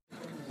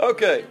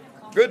Okay,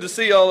 good to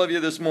see all of you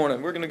this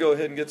morning. We're going to go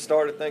ahead and get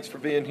started. Thanks for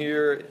being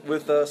here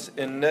with us.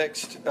 And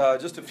next,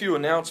 just a few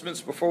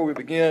announcements before we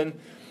begin.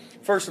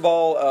 First of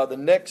all, the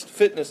Next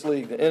Fitness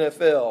League, the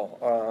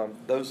NFL,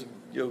 those of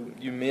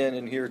you men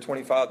in here,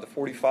 25 to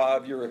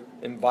 45, you're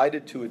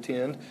invited to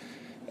attend.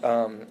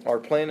 Our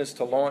plan is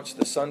to launch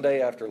the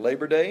Sunday after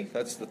Labor Day.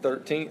 That's the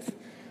 13th.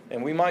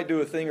 And we might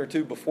do a thing or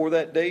two before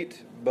that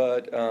date,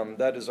 but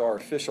that is our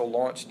official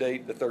launch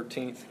date, the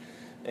 13th.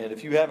 And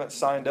if you haven't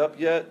signed up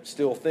yet,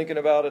 still thinking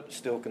about it,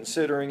 still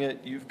considering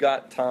it, you've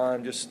got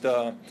time. Just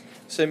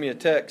send me a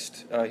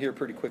text here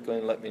pretty quickly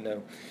and let me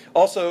know.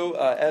 Also,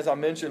 as I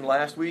mentioned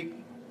last week,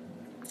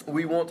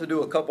 we want to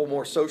do a couple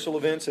more social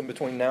events in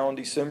between now and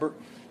December.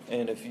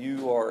 And if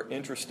you are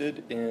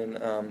interested in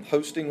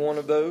hosting one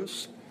of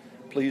those,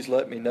 please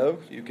let me know.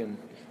 You can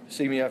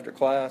see me after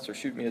class or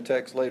shoot me a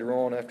text later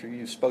on after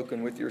you've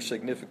spoken with your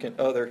significant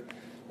other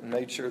and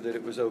made sure that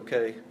it was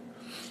okay.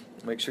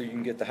 Make sure you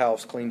can get the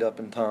house cleaned up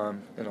in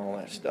time and all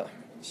that stuff.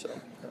 So,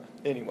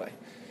 anyway,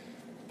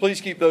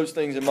 please keep those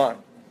things in mind.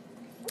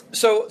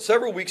 So,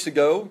 several weeks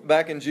ago,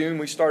 back in June,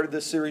 we started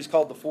this series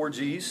called The 4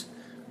 Gs,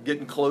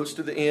 getting close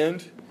to the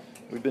end.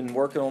 We've been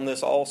working on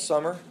this all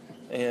summer,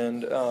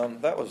 and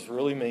that was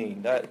really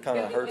mean. That kind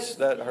of hurts.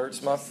 That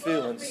hurts my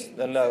feelings.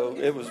 No,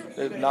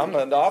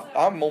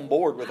 I'm on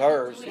board with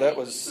hers. That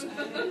was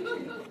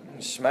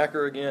smack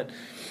her again.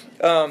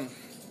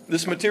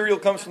 This material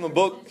comes from the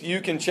book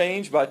You Can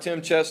Change by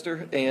Tim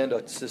Chester, and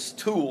it's this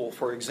tool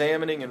for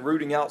examining and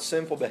rooting out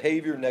sinful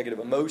behavior, negative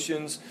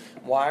emotions.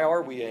 Why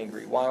are we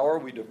angry? Why are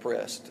we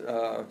depressed?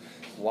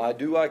 Why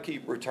do I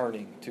keep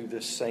returning to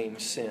this same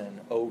sin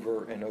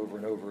over and over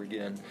and over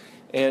again?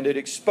 And it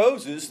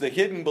exposes the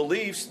hidden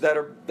beliefs that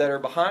are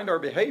behind our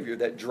behavior,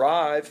 that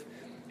drive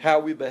how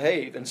we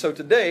behave. And so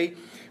today,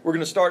 we're going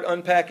to start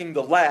unpacking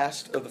the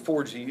last of the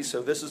 4 Gs.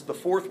 So this is the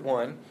fourth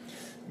one.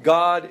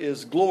 God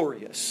is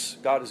glorious.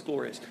 God is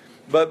glorious.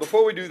 But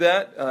before we do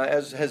that,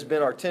 as has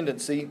been our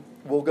tendency,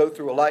 we'll go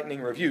through a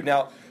lightning review.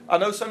 Now, I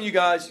know some of you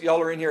guys,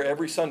 y'all are in here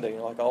every Sunday.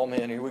 You're like, oh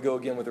man, here we go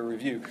again with a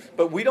review.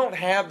 But we don't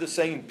have the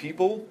same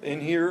people in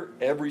here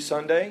every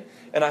Sunday.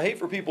 And I hate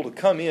for people to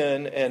come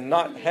in and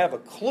not have a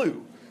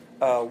clue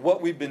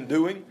what we've been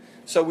doing.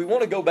 So we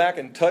want to go back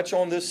and touch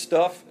on this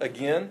stuff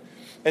again.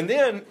 And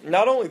then,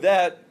 not only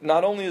that,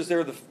 not only is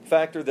there the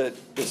factor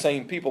that the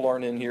same people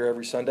aren't in here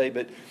every Sunday,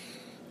 but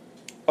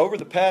over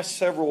the past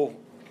several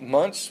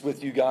months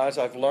with you guys,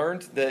 I've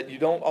learned that you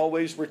don't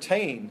always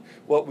retain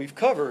what we've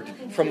covered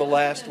from the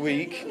last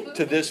week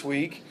to this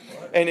week.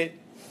 And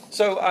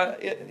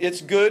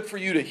it's good for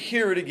you to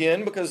hear it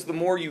again, because the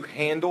more you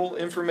handle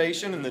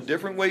information and the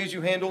different ways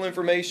you handle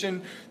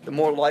information, the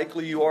more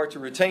likely you are to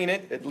retain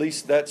it. At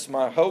least that's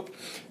my hope.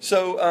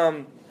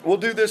 So we'll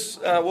do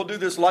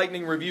this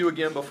lightning review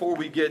again before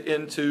we get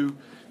into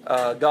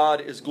God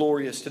is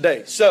glorious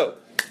today. So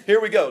here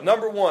we go.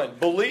 Number 1,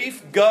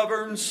 belief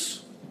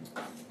governs.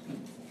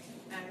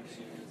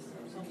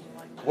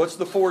 What's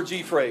the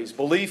 4G phrase?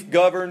 Belief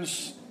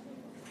governs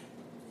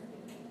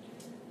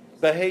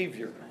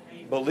behavior.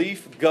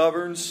 Belief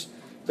governs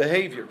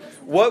behavior.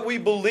 What we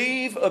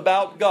believe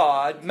about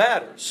God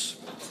matters.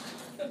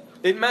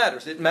 It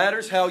matters. It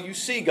matters how you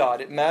see God.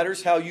 It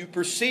matters how you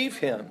perceive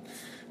Him.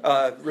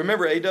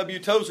 Remember, A.W.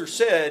 Tozer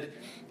said,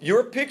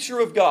 your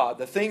picture of God,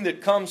 the thing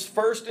that comes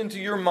first into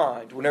your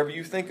mind whenever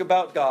you think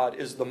about God,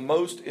 is the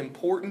most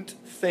important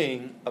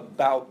thing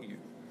about you.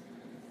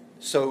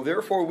 So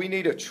therefore, we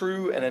need a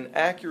true and an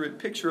accurate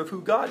picture of who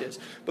God is,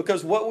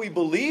 because what we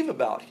believe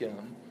about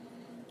Him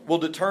will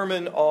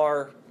determine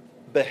our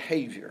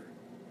behavior.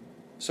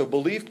 So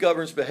belief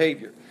governs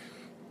behavior.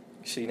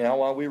 See now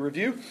while we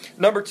review.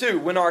 Number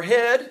 2, when our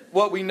head,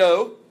 what we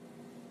know,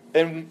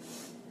 and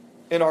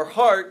in our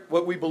heart,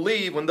 what we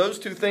believe, when those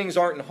two things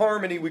aren't in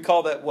harmony, we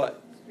call that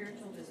what?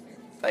 Spiritual dissonance.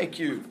 Thank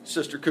you,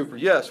 Sister Cooper.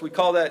 Yes, we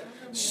call that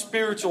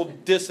spiritual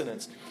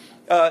dissonance.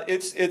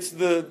 It's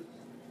the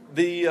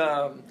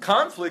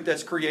conflict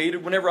that's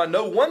created whenever I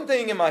know one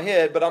thing in my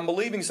head, but I'm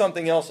believing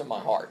something else in my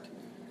heart.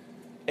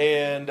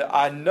 And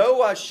I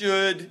know I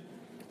should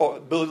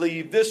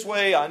believe this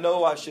way. I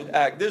know I should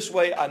act this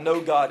way. I know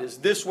God is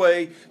this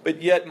way.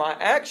 But yet my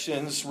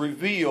actions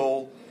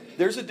reveal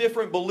there's a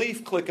different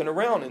belief clicking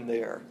around in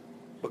there,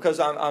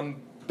 because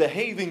I'm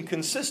behaving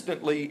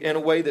consistently in a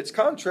way that's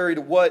contrary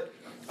to what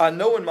I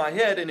know in my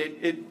head, and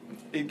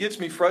it gets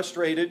me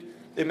frustrated.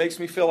 It makes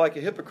me feel like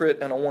a hypocrite,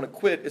 and I want to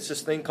quit. It's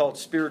this thing called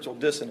spiritual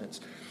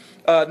dissonance.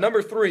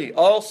 Number 3,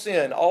 all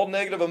sin, all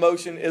negative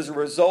emotion is a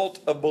result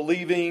of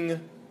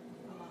believing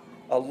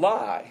a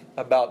lie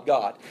about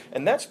God.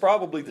 And that's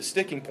probably the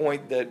sticking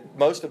point that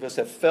most of us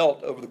have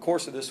felt over the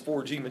course of this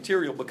 4G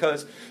material,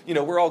 because,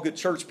 we're all good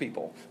church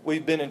people.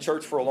 We've been in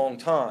church for a long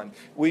time.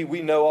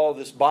 We know all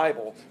this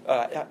Bible.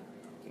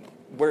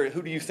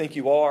 Who do you think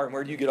you are, and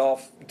where do you get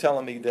off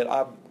telling me that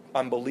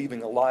I'm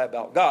believing a lie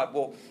about God?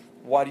 Well,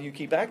 why do you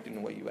keep acting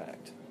the way you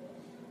act?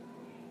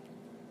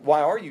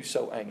 Why are you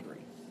so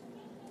angry?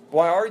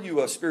 Why are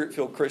you a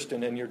Spirit-filled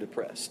Christian and you're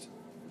depressed?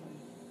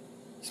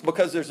 It's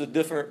because there's a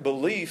different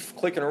belief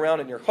clicking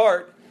around in your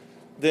heart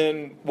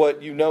than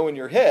what you know in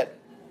your head.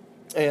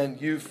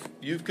 And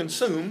you've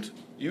consumed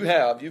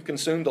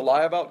a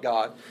lie about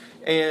God.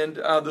 And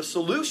the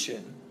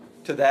solution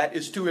to that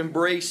is to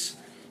embrace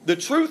the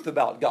truth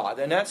about God.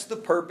 And that's the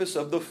purpose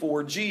of the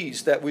 4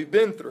 G's that we've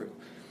been through.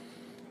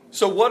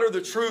 So what are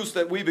the truths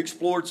that we've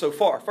explored so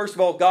far? First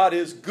of all, God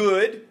is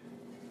good.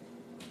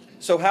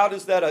 So how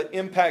does that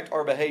impact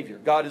our behavior?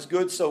 God is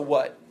good, so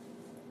what?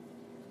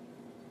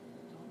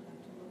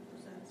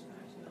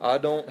 I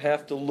don't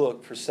have to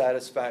look for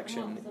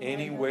satisfaction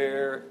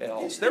anywhere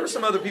else. There were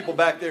some other people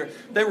back there,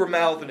 they were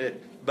mouthing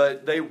it,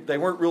 but they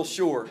weren't real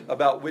sure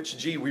about which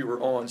G we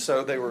were on,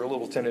 so they were a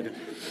little tentative.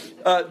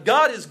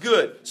 God is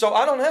good, so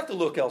I don't have to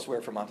look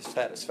elsewhere for my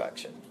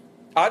satisfaction.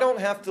 I don't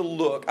have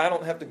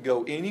to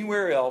go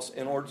anywhere else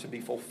in order to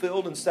be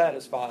fulfilled and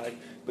satisfied,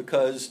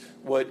 because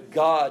what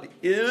God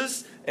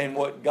is and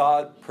what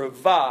God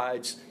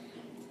provides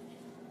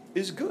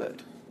is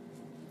good.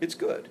 It's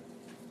good.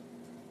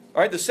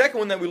 All right, the second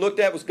one that we looked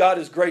at was God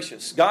is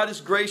gracious. God is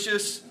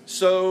gracious,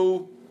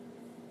 so...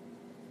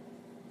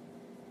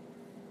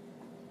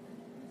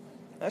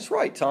 That's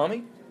right,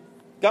 Tommy.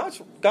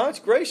 God's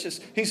gracious.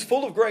 He's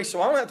full of grace,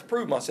 so I don't have to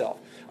prove myself.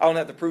 I don't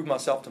have to prove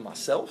myself to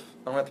myself.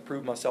 I don't have to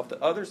prove myself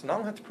to others, and I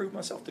don't have to prove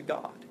myself to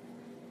God.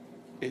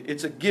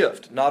 It's a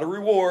gift, not a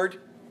reward.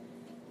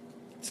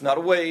 It's not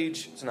a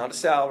wage. It's not a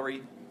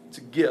salary. It's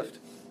a gift.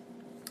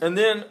 And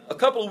then a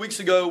couple of weeks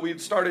ago, we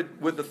started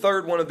with the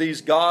third one of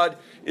these. God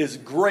is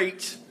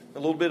great. A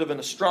little bit of an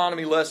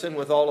astronomy lesson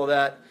with all of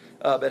that.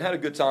 But had a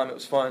good time. It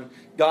was fun.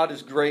 God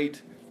is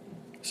great.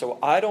 So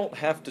I don't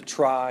have to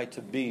try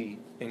to be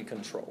in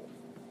control.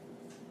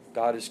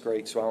 God is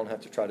great, so I don't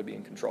have to try to be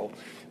in control.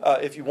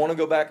 If you want to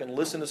go back and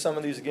listen to some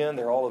of these again,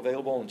 they're all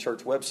available on the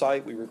church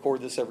website. We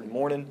record this every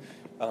morning,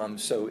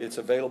 so it's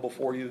available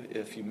for you.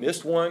 If you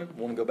missed one,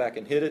 want to go back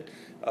and hit it,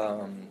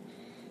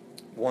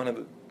 one of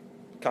it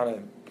kind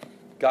of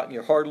got in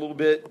your heart a little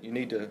bit, you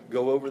need to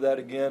go over that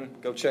again.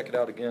 Go check it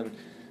out again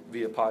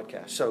via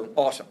podcast. So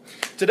awesome.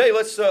 Today,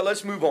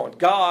 let's move on.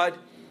 God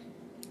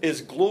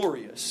is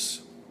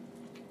glorious.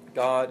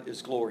 God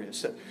is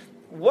glorious.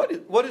 What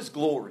is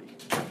glory?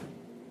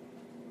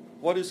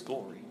 What is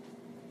glory?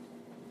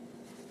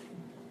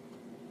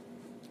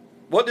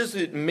 What does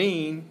it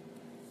mean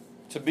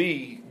to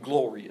be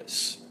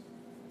glorious?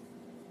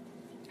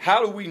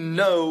 How do we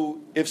know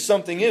if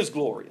something is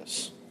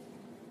glorious?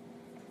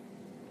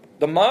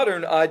 The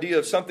modern idea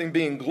of something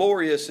being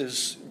glorious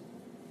is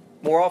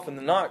more often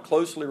than not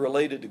closely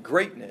related to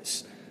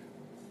greatness.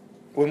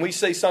 When we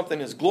say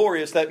something is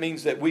glorious, that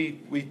means that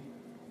we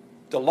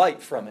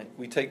delight from it.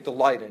 We take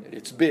delight in it.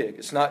 It's big.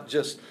 It's not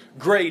just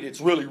great. It's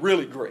really,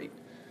 really great.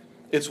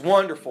 It's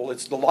wonderful.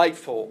 It's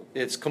delightful.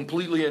 It's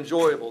completely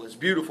enjoyable. It's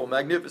beautiful,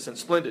 magnificent,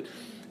 splendid.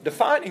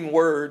 Defining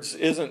words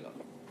isn't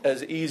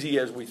as easy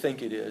as we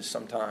think it is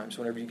sometimes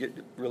whenever you get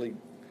really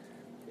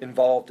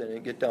involved in it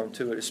and get down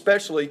to it,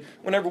 especially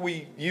whenever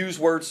we use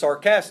words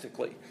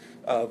sarcastically.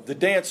 The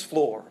dance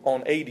floor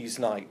on 80s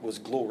night was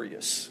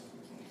glorious.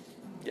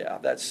 Yeah,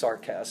 that's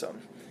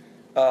sarcasm.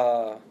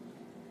 My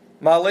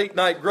late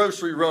night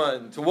grocery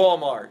run to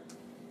Walmart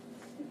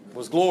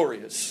was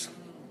glorious.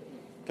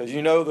 Because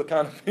you know the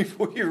kind of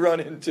people you run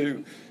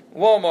into.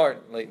 Walmart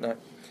late night.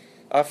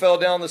 I fell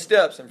down the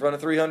steps in front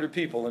of 300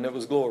 people and it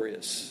was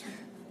glorious.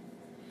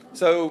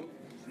 So,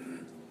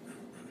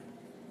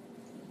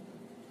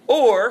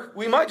 or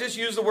we might just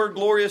use the word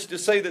glorious to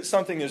say that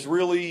something is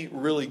really,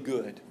 really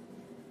good.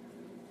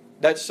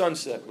 That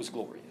sunset was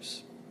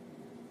glorious.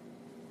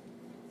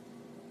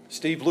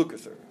 Steve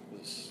Lukather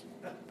was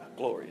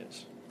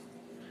glorious.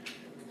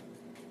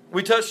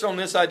 We touched on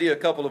this idea a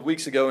couple of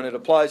weeks ago and it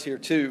applies here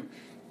too.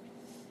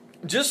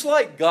 Just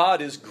like God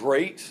is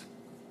great,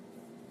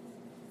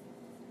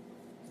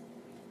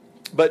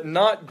 but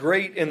not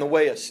great in the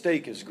way a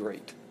steak is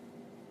great.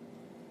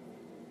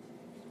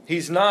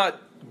 He's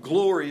not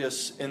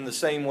glorious in the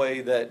same way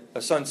that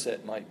a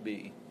sunset might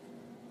be,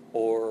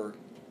 or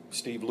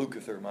Steve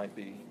Lukather might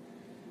be.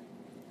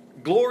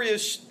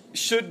 Glorious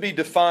should be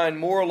defined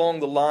more along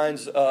the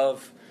lines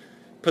of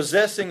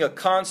possessing a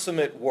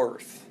consummate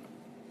worth,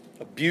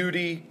 a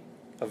beauty,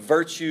 of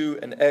virtue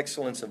and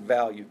excellence of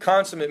value.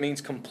 Consummate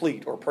means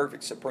complete or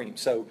perfect, supreme.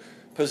 So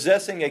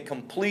possessing a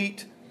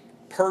complete,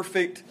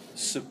 perfect,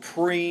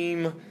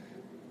 supreme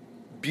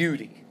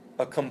beauty.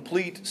 A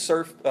complete,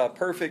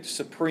 perfect,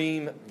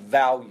 supreme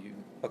value.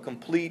 A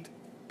complete,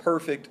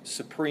 perfect,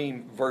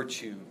 supreme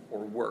virtue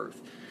or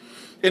worth.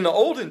 In the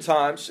olden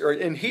times, or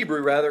in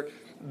Hebrew rather,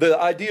 the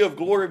idea of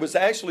glory was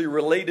actually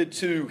related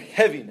to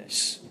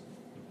heaviness.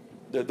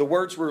 The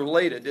words were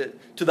related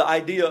to the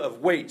idea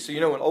of weight. So,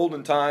 in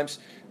olden times,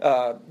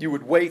 you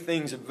would weigh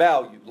things of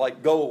value,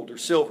 like gold or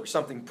silver,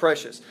 something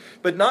precious.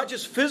 But not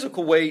just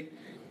physical weight,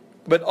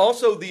 but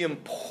also the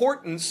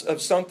importance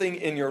of something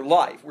in your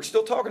life. We're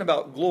still talking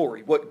about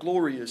glory, what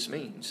glorious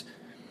means.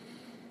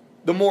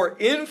 The more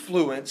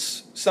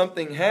influence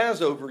something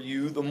has over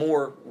you, the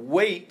more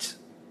weight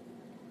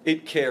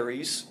it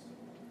carries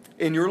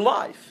in your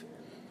life.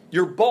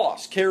 Your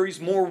boss carries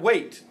more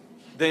weight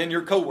than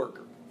your coworker.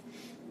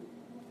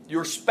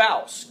 your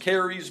spouse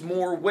carries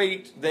more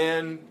weight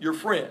than your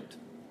friend.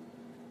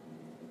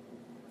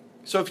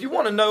 So if you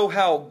want to know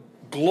how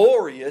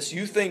glorious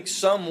you think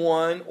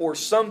someone or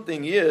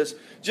something is,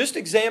 just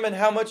examine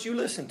how much you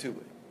listen to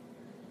it.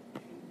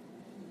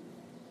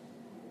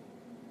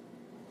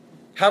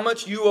 How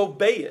much you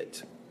obey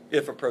it,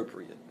 if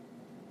appropriate.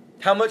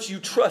 How much you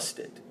trust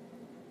it.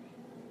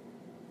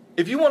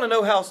 If you want to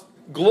know how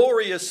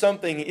glorious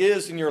something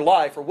is in your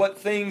life, or what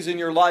things in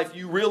your life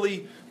you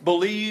really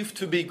believe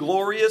to be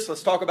glorious,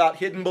 let's talk about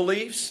hidden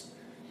beliefs.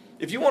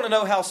 If you want to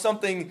know how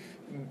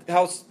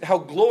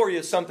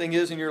glorious something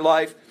is in your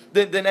life,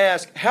 then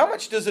ask, how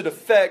much does it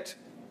affect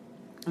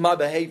my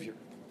behavior?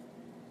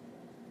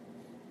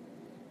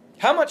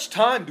 How much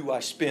time do I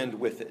spend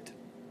with it?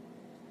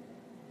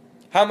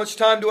 How much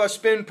time do I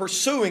spend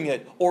pursuing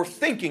it or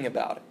thinking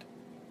about it?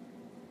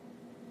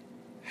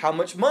 How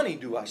much money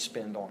do I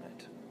spend on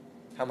it?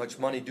 How much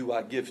money do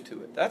I give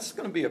to it? That's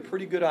going to be a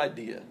pretty good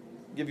idea.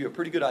 Give you a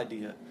pretty good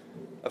idea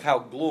of how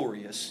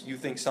glorious you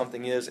think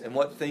something is and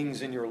what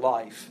things in your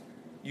life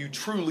you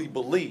truly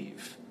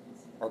believe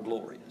are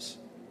glorious.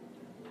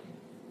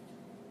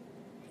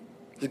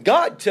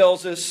 God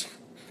tells us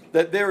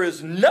that there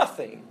is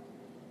nothing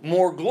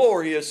more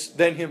glorious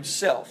than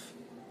Himself.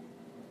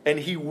 And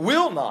He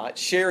will not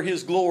share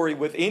His glory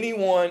with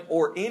anyone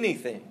or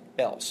anything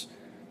else.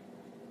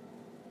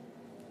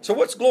 So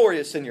what's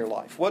glorious in your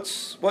life?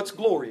 What's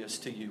glorious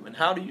to you? And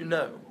how do you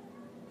know?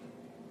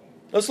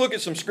 Let's look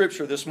at some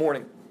scripture this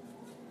morning.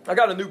 I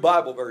got a new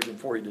Bible version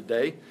for you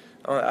today.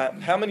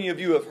 How many of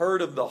you have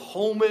heard of the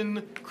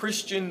Holman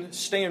Christian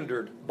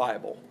Standard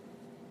Bible?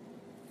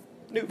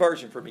 New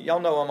version for me. Y'all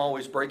know I'm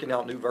always breaking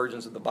out new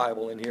versions of the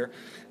Bible in here.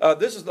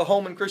 This is the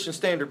Holman Christian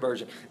Standard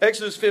Version.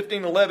 Exodus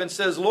 15:11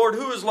 says, Lord,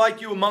 who is like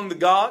you among the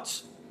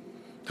gods?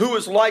 Who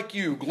is like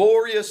you,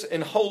 glorious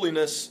in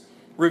holiness,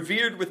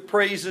 revered with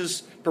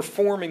praises,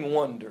 performing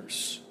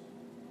wonders?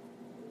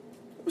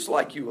 Who's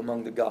like you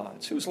among the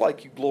gods? Who's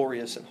like you,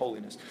 glorious in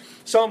holiness?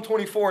 Psalm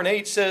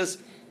 24:8 says,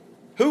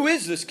 who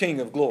is this King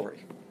of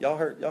glory? Y'all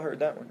heard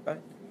that one,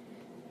 right?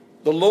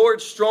 The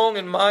Lord strong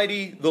and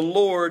mighty, the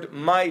Lord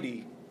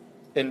mighty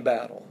in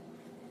battle.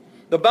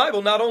 The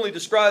Bible not only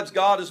describes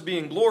God as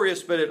being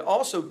glorious, but it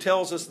also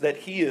tells us that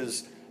He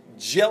is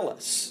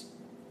jealous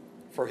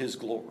for His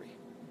glory.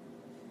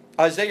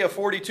 Isaiah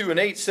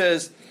 42:8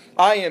 says,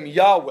 I am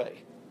Yahweh.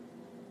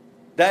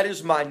 That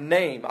is my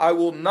name. I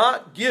will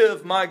not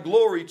give my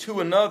glory to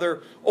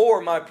another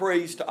or my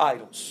praise to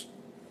idols.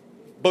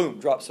 Boom,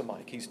 drops the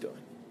mic. He's done.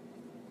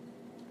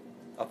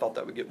 I thought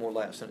that would get more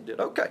laughs than it did.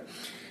 Okay.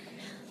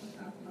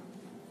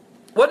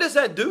 What does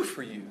that do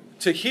for you?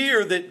 To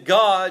hear that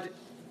God,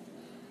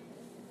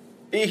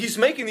 He's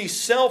making these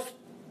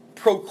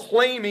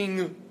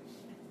self-proclaiming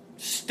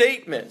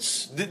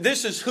statements.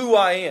 This is who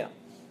I am.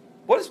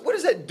 What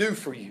does that do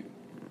for you?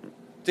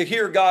 To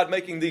hear God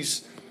making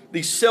these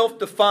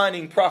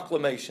self-defining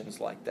proclamations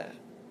like that.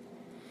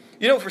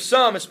 You know, for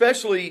some,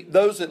 especially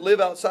those that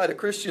live outside of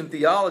Christian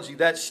theology,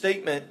 that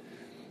statement,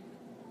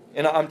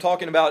 and I'm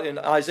talking about in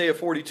Isaiah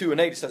 42:8,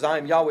 it says, I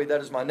am Yahweh,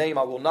 that is my name.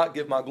 I will not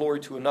give my glory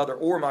to another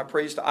or my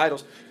praise to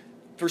idols.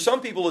 For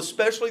some people,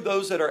 especially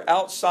those that are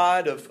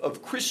outside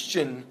of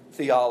Christian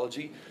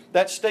theology,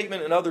 that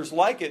statement and others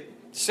like it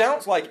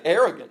sounds like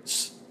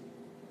arrogance.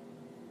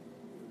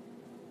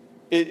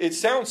 It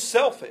sounds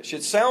selfish.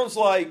 It sounds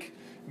like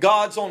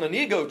God's on an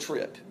ego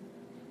trip.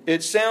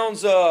 It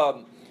sounds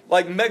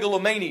like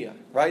megalomania,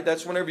 right?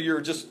 That's whenever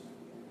you're just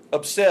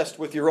obsessed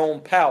with your own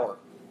power.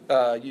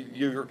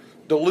 You're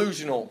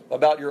delusional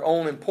about your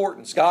own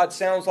importance. God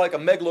sounds like a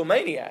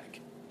megalomaniac.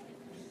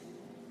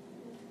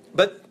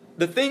 But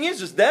the thing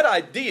is that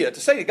idea,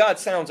 to say that God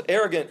sounds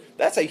arrogant,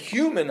 that's a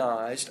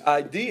humanized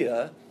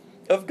idea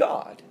of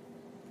God.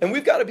 And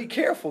we've got to be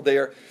careful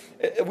there.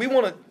 We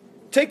want to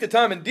take the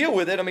time and deal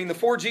with it. I mean, the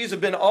 4 Gs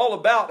have been all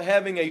about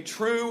having a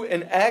true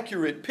and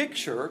accurate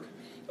picture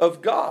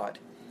of God.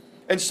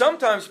 And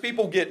sometimes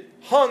people get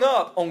hung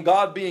up on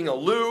God being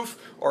aloof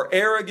or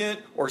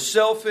arrogant or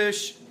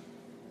selfish.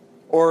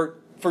 Or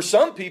for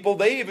some people,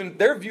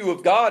 their view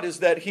of God is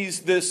that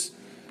He's this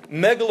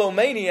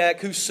megalomaniac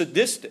who's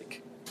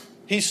sadistic.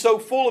 He's so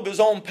full of His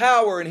own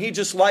power and He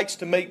just likes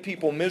to make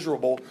people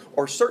miserable,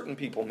 or certain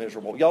people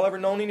miserable. Y'all ever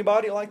known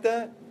anybody like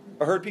that?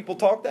 Or heard people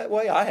talk that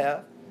way? I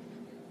have.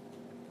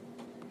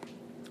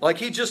 Like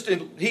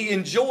he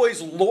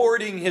enjoys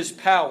lording His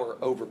power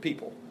over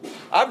people.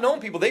 I've known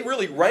people, they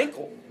really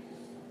rankle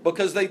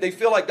because they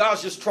feel like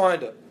God's just trying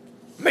to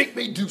make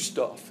me do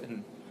stuff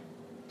and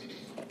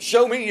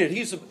show me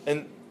that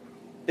and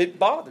it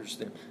bothers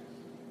them.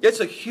 It's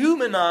a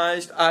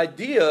humanized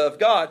idea of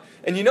God.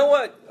 And you know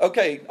what?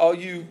 Okay, all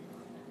you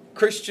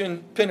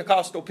Christian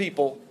Pentecostal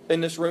people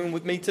in this room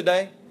with me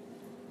today,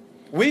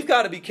 we've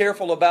got to be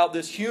careful about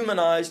this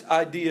humanized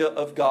idea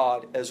of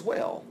God as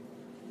well.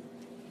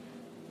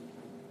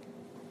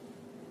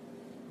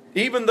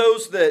 Even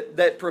those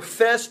that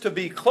profess to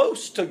be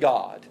close to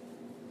God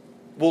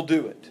will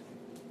do it.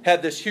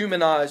 Have this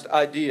humanized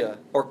idea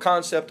or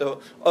concept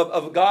of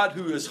a God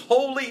who is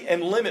holy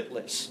and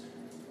limitless.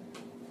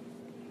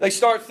 They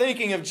start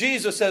thinking of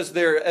Jesus as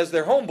their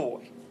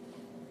homeboy.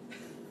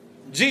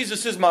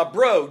 Jesus is my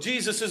bro.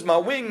 Jesus is my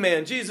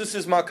wingman. Jesus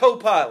is my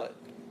co-pilot.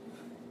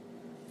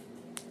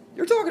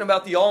 You're talking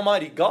about the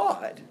Almighty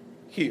God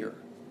here.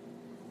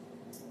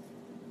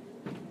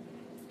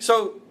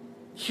 So,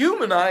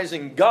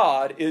 humanizing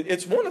God,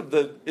 it's one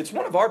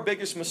of our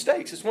biggest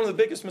mistakes. It's one of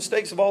the biggest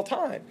mistakes of all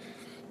time.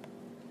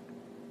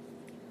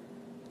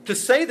 To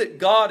say that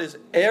God is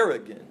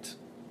arrogant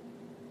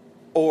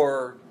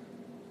or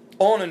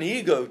on an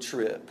ego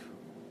trip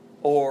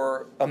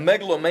or a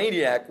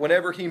megalomaniac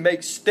whenever he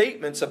makes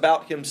statements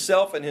about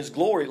himself and his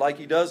glory like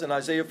he does in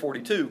Isaiah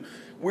 42,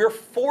 we're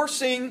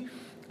forcing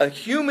a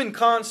human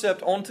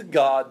concept onto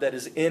God that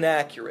is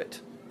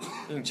inaccurate.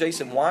 And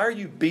Jason, why are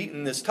you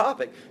beating this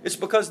topic? It's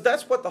because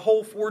that's what the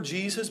whole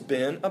 4Gs has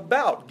been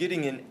about,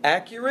 getting an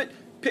accurate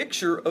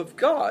picture of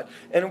God.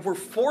 And if we're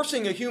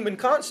forcing a human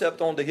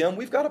concept onto Him,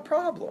 we've got a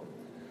problem.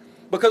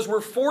 Because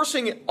we're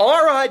forcing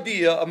our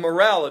idea of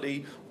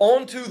morality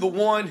onto the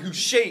one who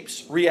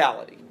shapes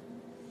reality.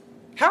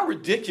 How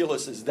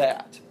ridiculous is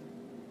that?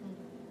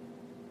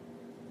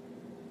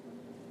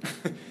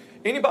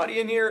 Anybody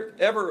in here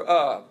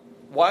ever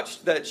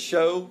watched that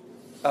show,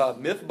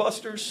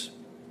 Mythbusters?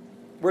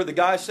 Where the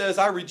guy says,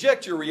 I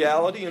reject your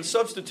reality and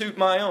substitute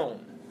my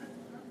own.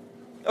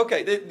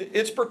 Okay,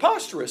 it's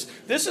preposterous.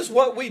 This is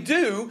what we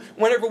do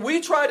whenever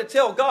we try to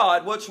tell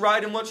God what's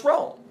right and what's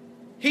wrong.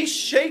 He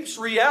shapes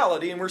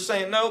reality, and we're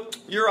saying, no,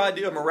 your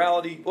idea of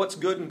morality, what's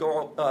good and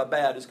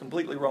bad is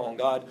completely wrong.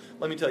 God,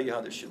 let me tell you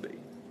how this should be.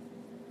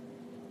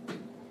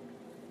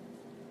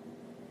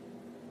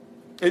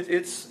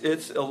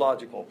 It's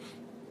illogical.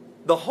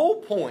 The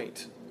whole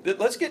point,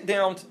 let's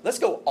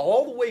go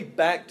all the way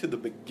back to the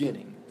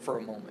beginning for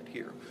a moment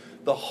here.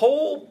 The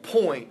whole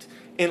point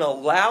in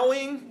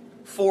allowing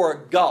for a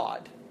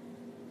God,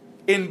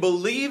 in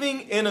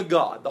believing in a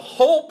God, the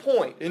whole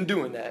point in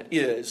doing that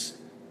is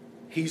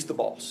He's the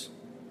boss.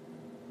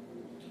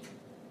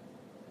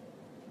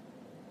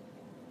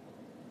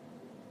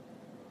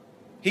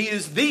 He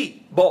is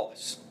the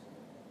boss.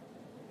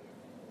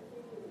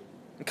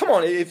 Come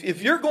on,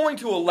 if you're going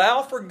to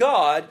allow for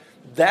God,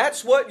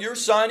 that's what you're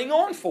signing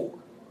on for.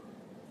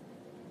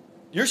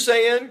 You're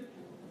saying,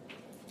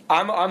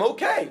 I'm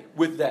okay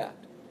with that.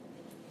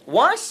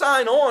 Why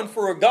sign on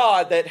for a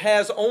God that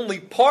has only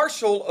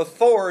partial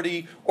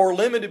authority or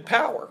limited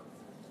power?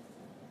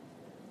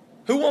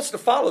 Who wants to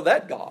follow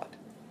that God?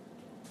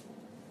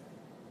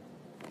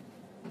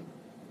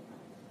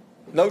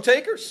 No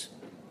takers?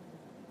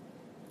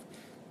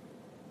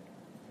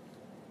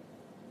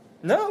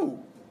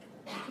 No.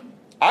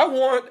 I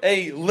want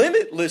a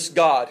limitless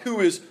God who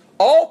is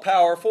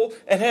all-powerful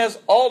and has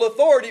all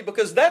authority,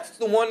 because that's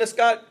the one that's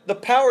got the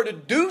power to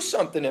do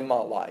something in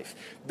my life.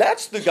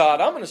 That's the God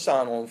I'm going to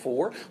sign on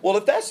for. Well,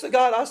 if that's the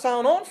God I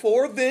sign on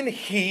for, then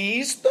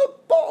He's the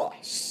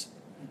boss.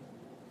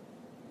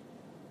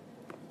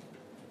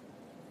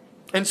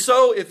 And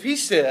so if He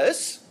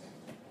says,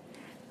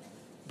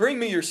 bring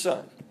me your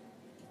son,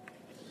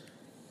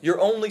 your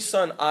only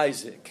son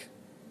Isaac,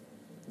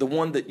 the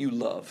one that you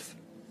love,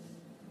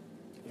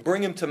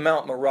 bring him to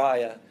Mount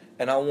Moriah,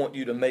 and I want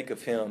you to make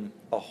of him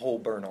a whole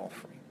burnt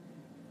offering.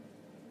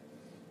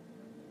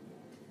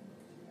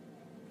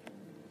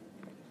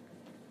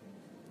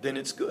 Then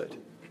it's good.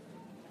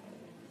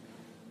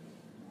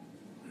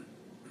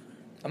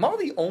 Am I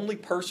the only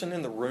person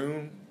in the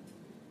room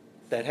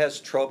that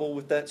has trouble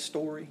with that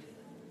story?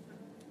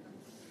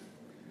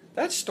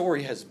 That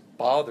story has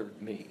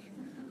bothered me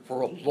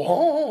for a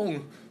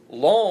long,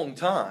 long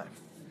time.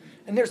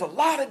 And there's a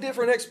lot of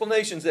different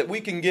explanations that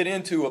we can get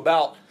into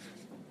about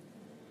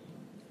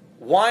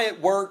why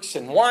it works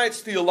and why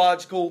it's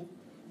theological.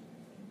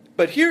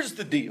 But here's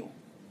the deal.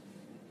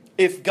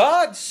 If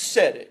God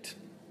said it,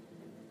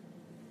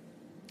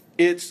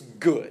 it's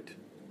good.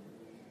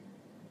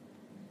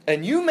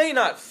 And you may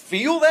not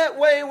feel that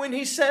way when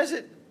He says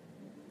it,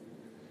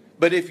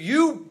 but if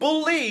you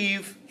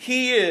believe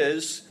He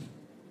is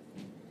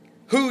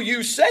who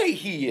you say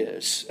He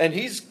is, and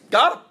He's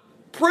got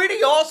a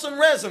pretty awesome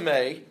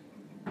resume,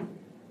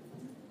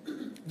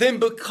 then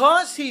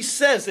because He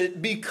says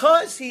it,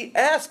 because He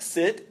asks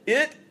it,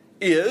 it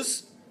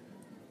is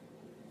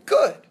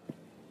good.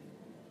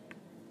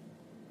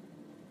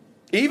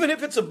 Even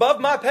if it's above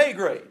my pay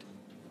grade.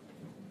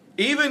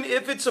 Even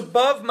if it's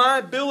above my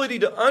ability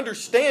to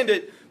understand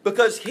it,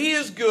 because He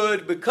is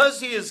good,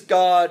 because He is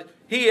God,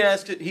 He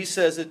asked it, He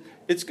says it,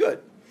 it's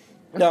good.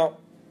 Now,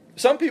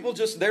 some people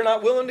they're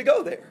not willing to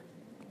go there.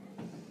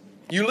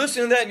 You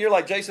listen to that and you're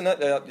like, Jason,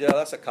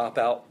 that's a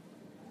cop-out.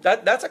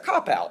 That's a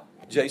cop-out.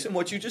 Jason,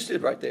 what you just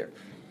did right there.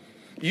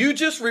 You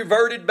just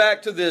reverted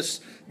back to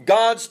this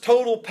God's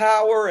total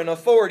power and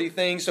authority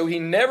thing, so He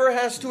never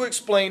has to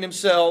explain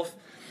Himself.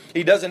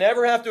 He doesn't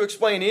ever have to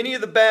explain any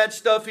of the bad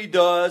stuff He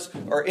does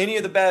or any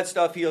of the bad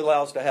stuff He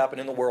allows to happen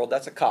in the world.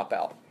 That's a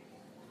cop-out.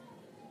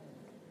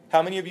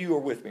 How many of you are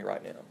with me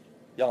right now?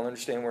 Y'all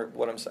understand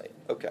what I'm saying?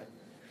 Okay.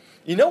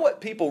 You know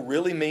what people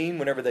really mean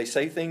whenever they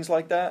say things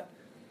like that?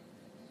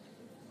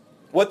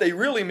 What they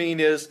really mean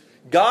is,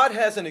 God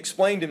hasn't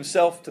explained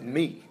himself to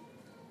me.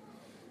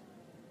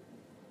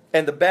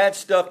 And the bad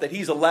stuff that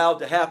he's allowed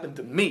to happen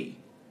to me.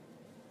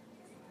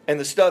 And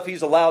the stuff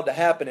he's allowed to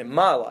happen in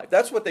my life.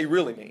 That's what they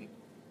really mean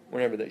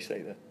whenever they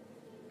say that.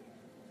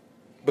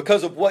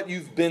 Because of what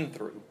you've been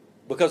through.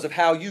 Because of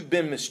how you've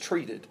been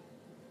mistreated.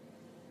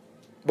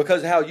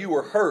 Because of how you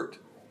were hurt.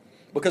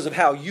 Because of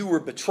how you were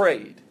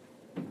betrayed.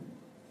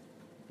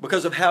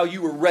 Because of how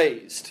you were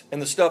raised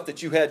and the stuff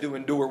that you had to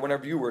endure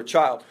whenever you were a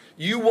child.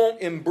 You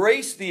won't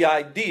embrace the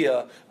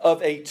idea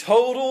of a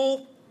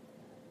total,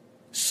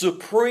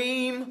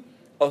 supreme,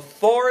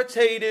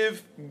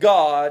 authoritative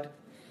God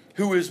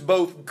who is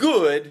both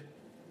good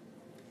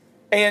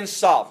and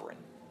sovereign.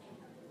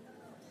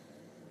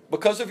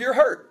 Because of your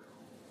hurt.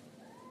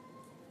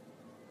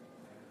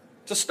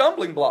 It's a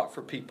stumbling block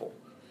for people.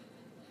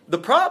 The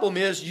problem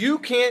is you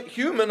can't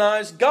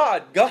humanize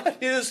God. God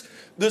is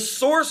the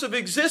source of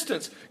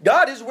existence.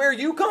 God is where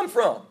you come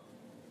from.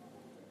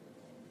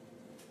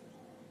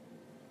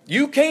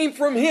 You came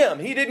from Him.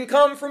 He didn't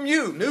come from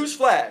you.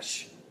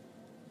 Newsflash.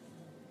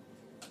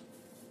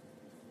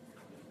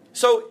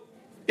 So,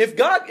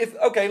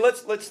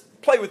 let's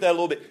play with that a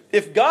little bit.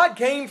 If God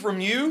came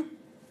from you,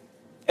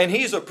 and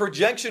He's a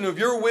projection of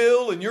your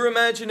will and your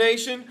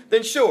imagination,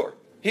 then sure,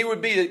 He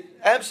would be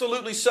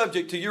absolutely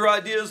subject to your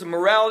ideas of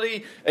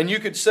morality, and you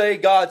could say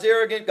God's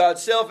arrogant,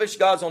 God's selfish,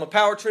 God's on a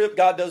power trip,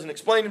 God doesn't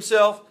explain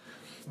Himself.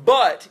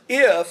 But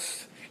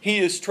if He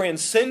is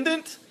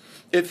transcendent,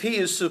 if He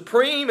is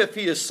supreme, if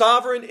He is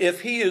sovereign,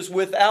 if He is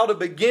without a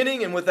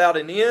beginning and without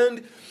an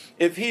end,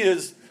 if He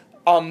is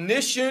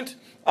omniscient,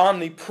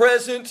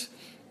 omnipresent,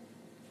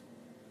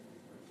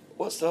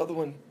 what's the other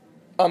one?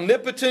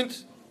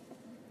 Omnipotent,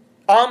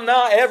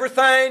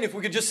 everything, if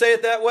we could just say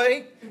it that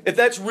way. If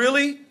that's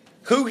really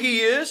who He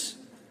is,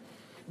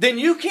 then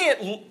you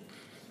can't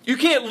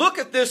look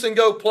at this and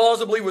go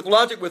plausibly with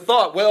logic, with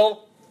thought,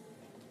 well,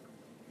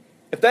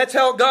 if that's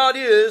how God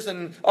is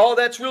and all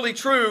that's really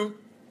true,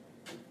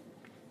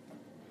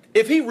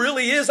 if He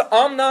really is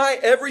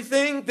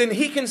everything, then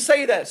He can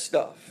say that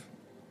stuff.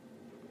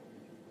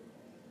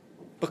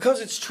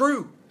 Because it's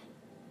true.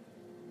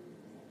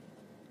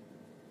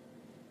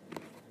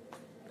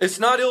 It's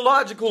not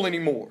illogical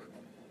anymore.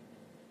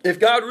 If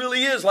God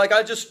really is like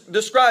I just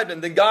described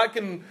Him, then God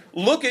can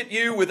look at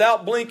you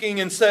without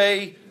blinking and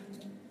say,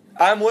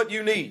 I'm what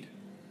you need.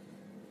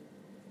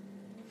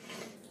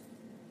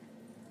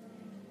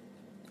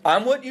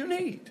 I'm what you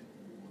need.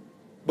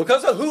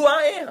 Because of who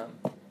I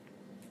am.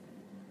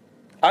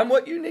 I'm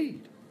what you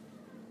need.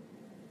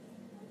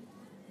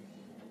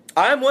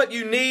 I'm what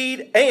you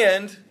need,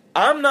 and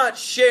I'm not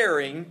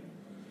sharing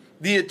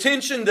the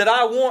attention that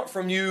I want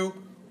from you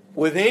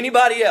with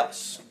anybody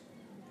else.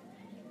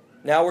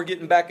 Now we're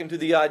getting back into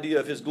the idea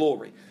of His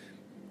glory.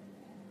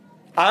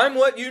 I'm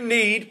what you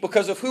need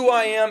because of who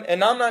I am,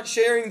 and I'm not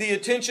sharing the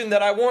attention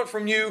that I want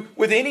from you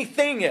with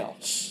anything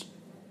else.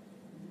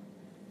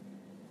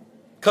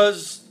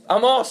 Because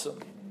I'm awesome.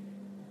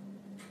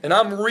 And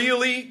I'm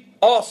really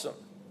awesome.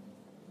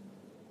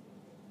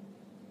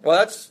 Well,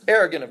 that's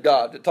arrogant of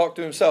God to talk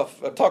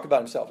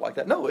about Himself like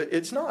that. No,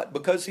 it's not,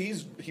 because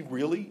He's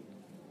really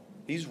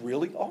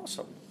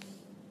awesome.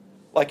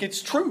 Like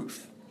it's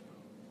truth.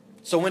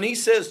 So when He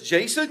says,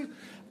 Jason,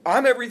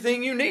 I'm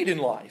everything you need in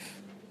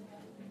life.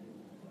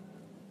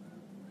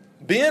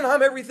 Ben,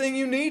 I'm everything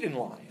you need in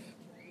life.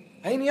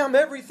 Amy, I'm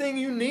everything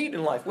you need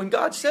in life. When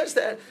God says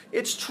that,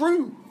 it's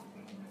true.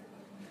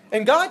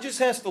 And God just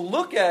has to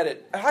look at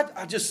it.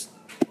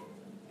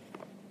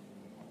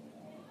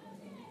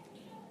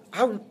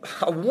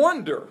 I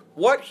wonder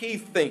what He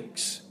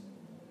thinks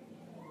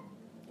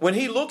when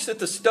He looks at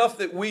the stuff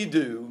that we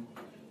do,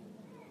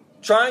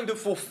 trying to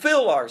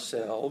fulfill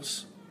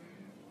ourselves.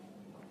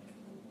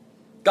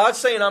 God's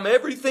saying, I'm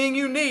everything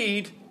you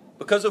need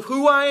because of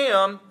who I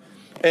am,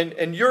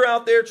 and you're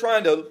out there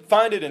trying to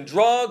find it in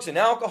drugs and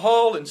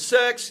alcohol and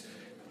sex,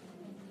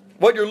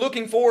 what you're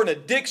looking for in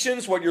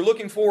addictions, what you're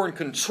looking for in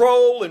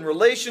control, in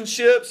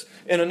relationships,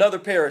 in another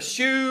pair of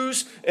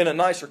shoes, in a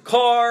nicer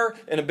car,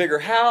 in a bigger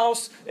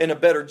house, in a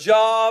better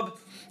job,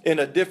 in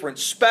a different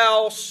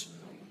spouse.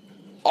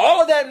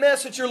 All of that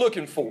mess that you're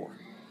looking for,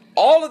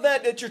 all of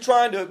that you're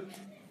trying to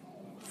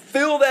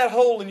fill that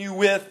hole in you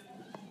with,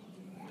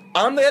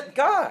 I'm that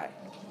guy.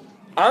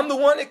 I'm the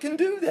one that can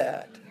do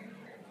that.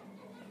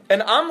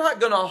 And I'm not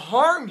going to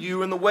harm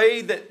you in the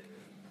way that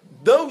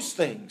those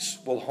things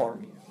will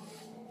harm you.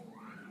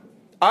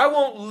 I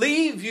won't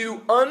leave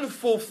you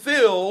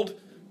unfulfilled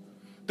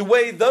the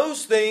way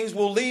those things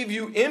will leave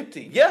you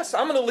empty. Yes,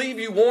 I'm going to leave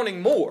you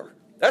wanting more.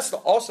 That's the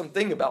awesome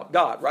thing about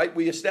God, right?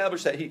 We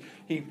established that He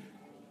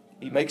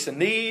makes a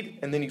need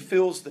and then He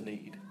fills the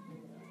need.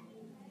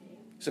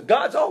 So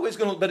God's always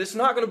going to, but it's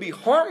not going to be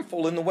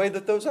harmful in the way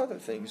that those other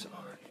things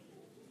are.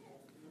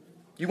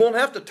 You won't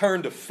have to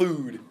turn to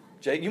food,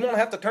 you won't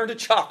have to turn to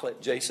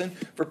chocolate, Jason,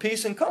 for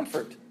peace and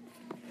comfort.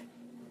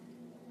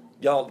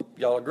 Y'all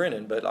are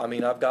grinning, but I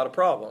mean, I've got a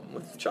problem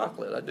with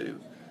chocolate. I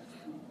do.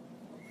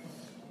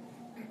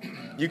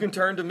 You can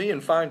turn to me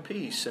and find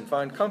peace and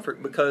find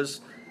comfort because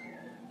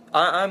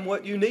I'm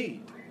what you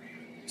need.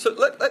 So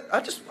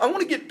I want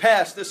to get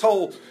past this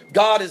whole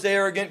God is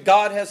arrogant,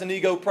 God has an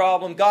ego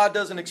problem, God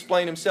doesn't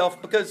explain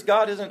himself, because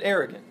God isn't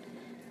arrogant.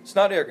 It's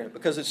not arrogant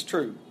because it's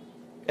true.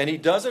 And he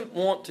doesn't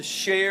want to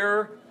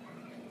share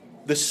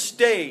the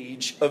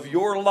stage of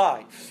your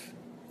life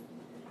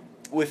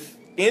with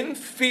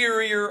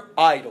inferior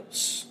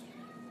idols,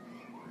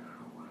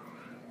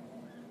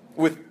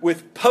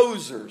 with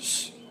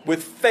posers,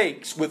 with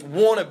fakes, with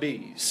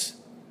wannabes.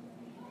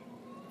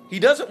 He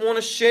doesn't want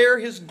to share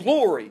his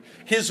glory,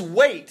 his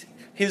weight,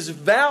 his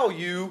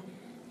value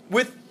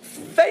with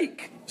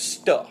fake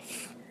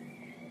stuff.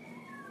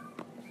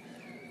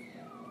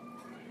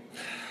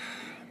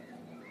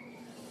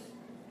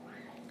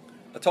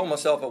 I told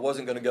myself I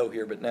wasn't going to go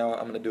here, but now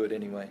I'm going to do it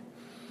anyway.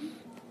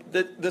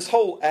 This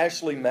whole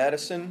Ashley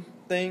Madison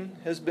thing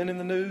has been in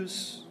the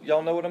news.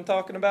 Y'all know what I'm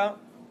talking about?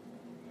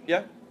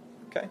 Yeah?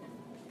 Okay.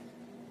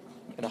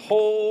 And a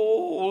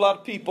whole lot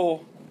of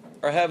people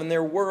are having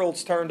their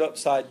worlds turned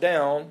upside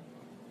down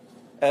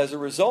as a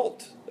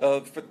result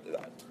of,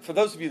 for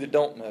those of you that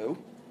don't know,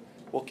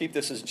 we'll keep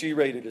this as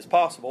G-rated as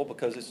possible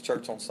because it's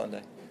church on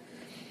Sunday.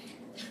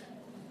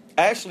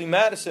 Ashley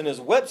Madison is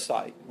a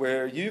website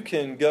where you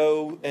can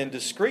go and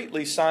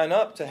discreetly sign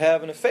up to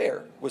have an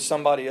affair with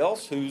somebody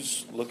else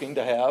who's looking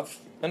to have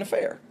an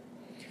affair.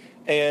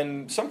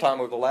 And sometime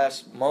over the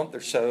last month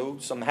or so,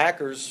 some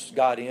hackers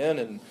got in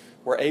and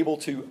were able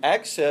to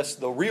access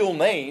the real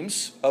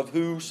names of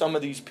who some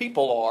of these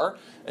people are,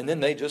 and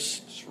then they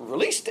just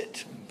released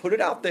it, put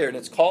it out there, and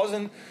it's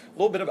causing a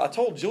little bit of... I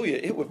told Julia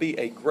it would be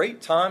a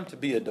great time to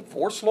be a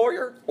divorce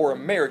lawyer or a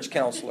marriage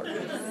counselor.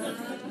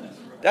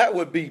 That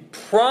would be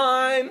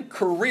prime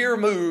career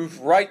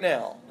move right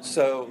now.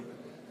 So,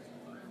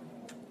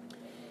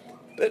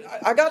 but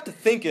I got to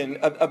thinking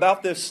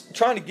about this,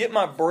 trying to get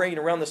my brain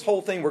around this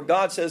whole thing where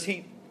God says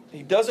He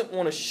doesn't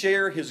want to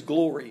share His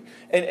glory.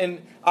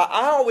 And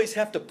I always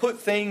have to put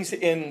things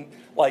in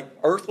like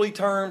earthly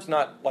terms,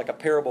 not like a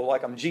parable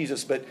like I'm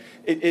Jesus, but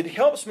it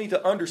helps me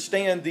to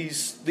understand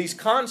these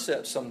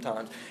concepts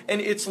sometimes.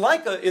 And it's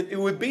like it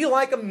would be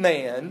like a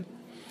man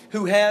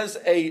who has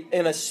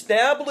an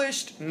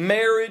established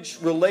marriage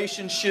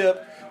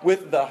relationship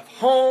with the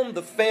home,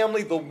 the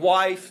family, the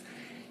wife,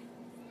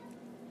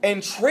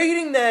 and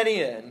trading that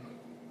in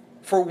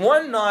for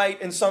one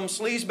night in some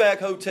sleazeback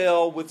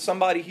hotel with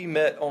somebody he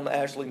met on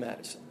Ashley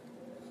Madison.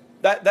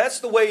 That's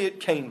the way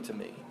it came to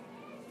me.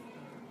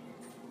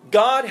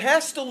 God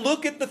has to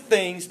look at the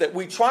things that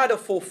we try to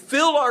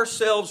fulfill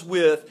ourselves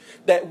with,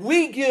 that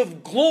we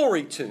give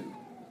glory to,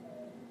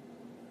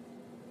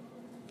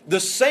 the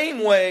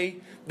same way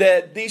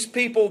that these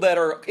people that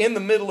are in the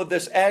middle of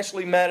this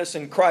Ashley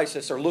Madison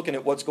crisis are looking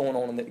at what's going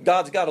on. And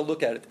God's got to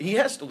look at it. He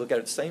has to look at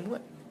it the same way.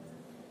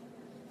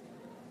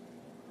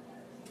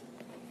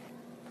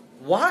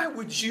 Why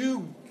would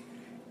you...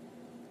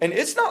 And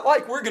it's not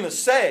like we're going to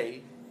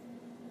say,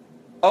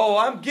 oh,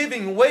 I'm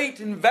giving weight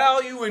and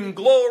value and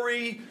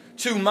glory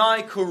to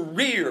my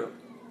career.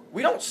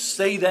 We don't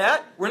say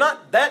that. We're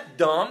not that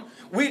dumb.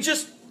 We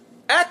just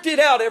act it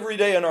out every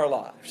day in our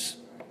lives.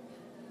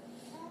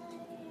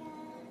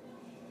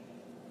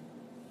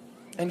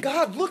 And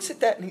God looks at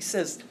that and He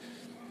says,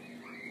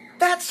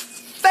 that's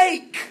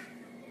fake.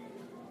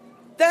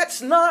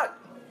 That's not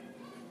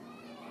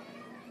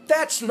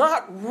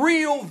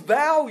real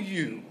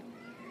value.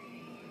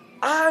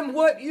 I'm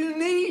what you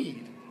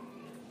need.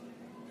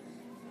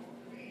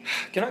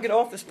 Can I get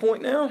off this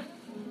point now?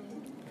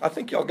 I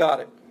think y'all got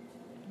it.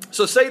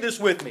 So say this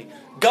with me.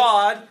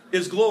 God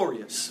is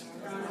glorious.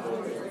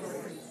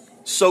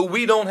 So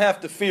we don't have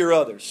to fear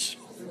others.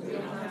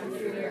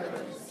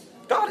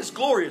 God is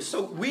glorious,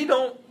 so we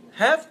don't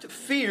have to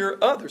fear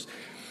others.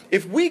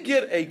 If we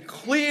get a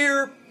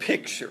clear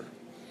picture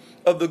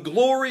of the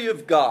glory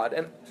of God,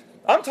 and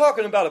I'm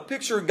talking about a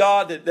picture of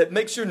God that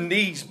makes your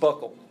knees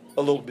buckle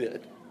a little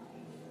bit.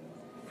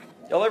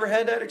 Y'all ever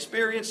had that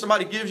experience?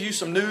 Somebody gives you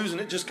some news and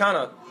it just kind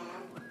of,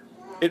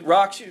 it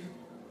rocks you.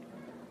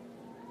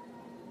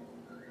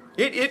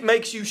 It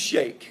makes you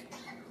shake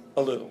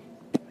a little.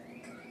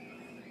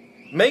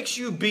 Makes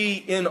you be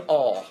in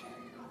awe.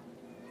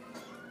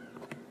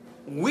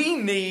 We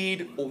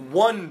need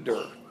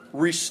wonder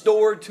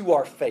restored to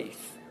our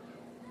faith.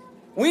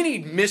 We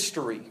need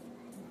mystery.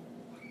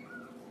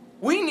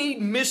 We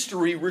need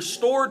mystery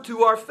restored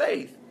to our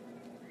faith.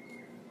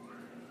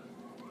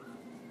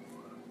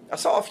 I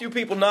saw a few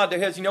people nod their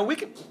heads. You know, we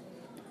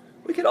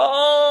could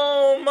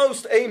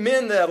almost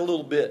amen that a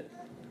little bit.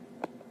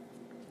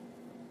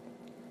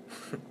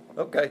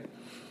 Okay.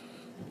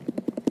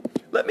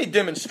 Let me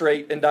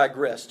demonstrate and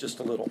digress just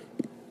a little.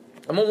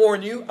 I'm going to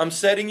warn you, I'm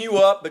setting you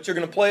up, but you're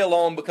going to play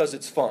along because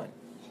it's fun.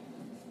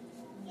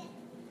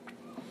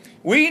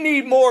 We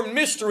need more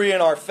mystery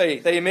in our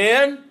faith.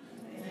 Amen?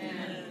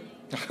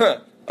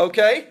 Amen.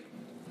 Okay?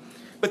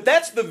 But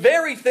that's the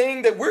very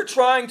thing that we're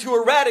trying to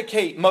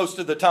eradicate most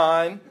of the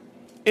time,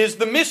 is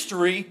the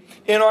mystery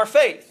in our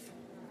faith.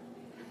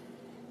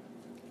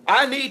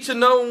 I need to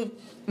know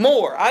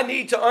more. I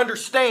need to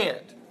understand.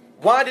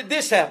 Why did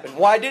this happen?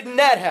 Why didn't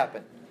that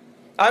happen?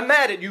 I'm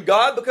mad at you,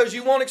 God, because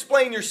you won't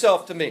explain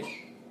yourself to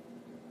me.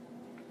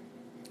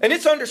 And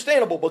it's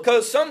understandable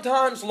because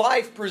sometimes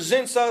life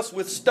presents us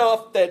with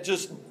stuff that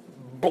just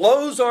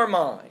blows our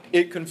mind.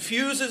 It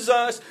confuses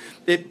us.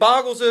 It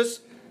boggles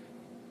us.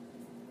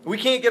 We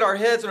can't get our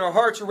heads and our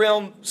hearts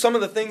around some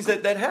of the things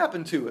that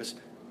happen to us.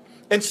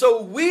 And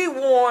so we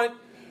want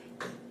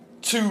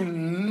to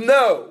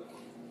know.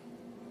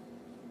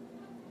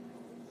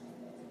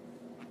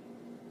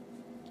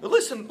 But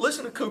listen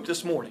to Coop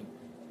this morning.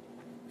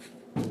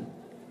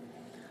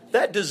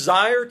 That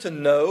desire to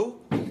know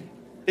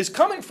is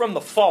coming from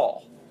the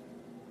fall.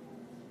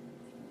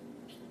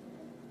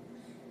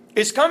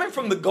 It's coming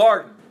from the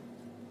garden.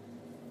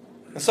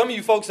 And some of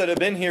you folks that have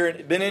been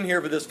in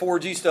here for this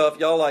 4G stuff,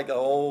 y'all like,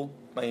 oh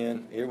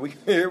man, here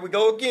we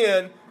go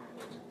again.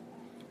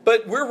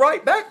 But we're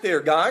right back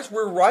there, guys.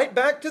 We're right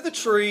back to the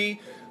tree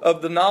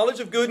of the knowledge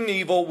of good and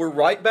evil. We're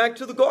right back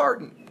to the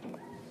garden.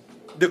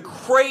 The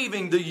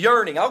craving, the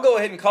yearning. I'll go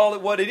ahead and call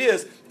it what it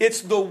is.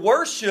 It's the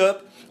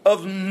worship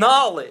of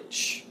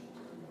knowledge.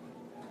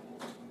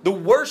 The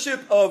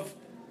worship of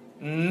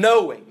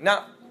knowing.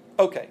 Now,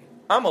 okay,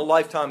 I'm a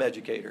lifetime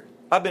educator.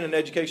 I've been in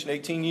education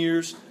 18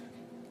 years.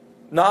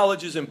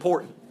 Knowledge is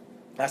important.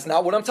 That's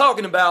not what I'm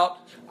talking about.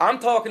 I'm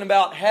talking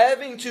about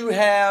having to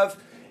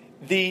have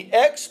the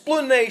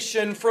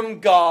explanation from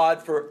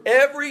God for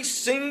every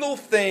single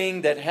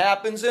thing that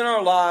happens in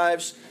our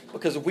lives.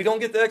 Because if we don't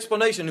get the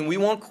explanation, then we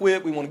want to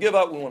quit, we want to give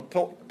up, we want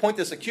to point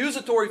this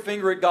accusatory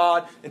finger at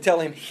God and tell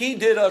Him He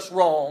did us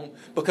wrong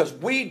because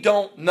we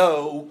don't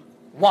know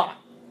why.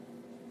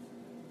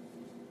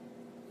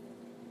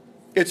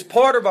 It's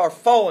part of our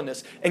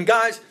fallenness. And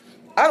guys,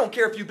 I don't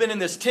care if you've been in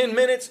this 10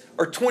 minutes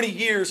or 20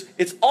 years,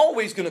 it's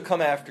always going to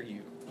come after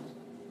you.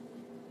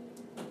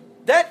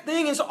 That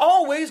thing is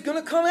always going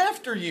to come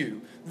after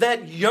you.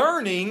 That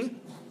yearning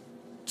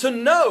to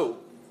know.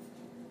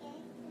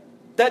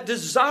 That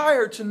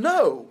desire to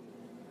know.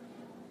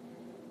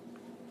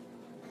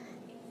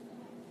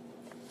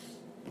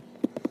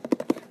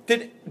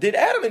 Did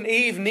Adam and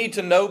Eve need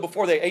to know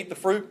before they ate the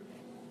fruit?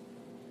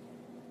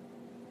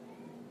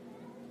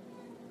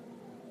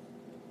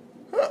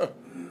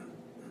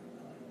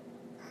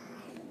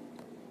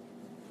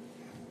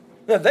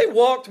 Now, they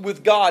walked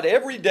with God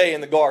every day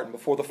in the garden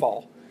before the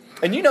fall.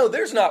 And you know,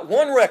 there's not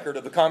one record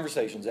of the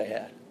conversations they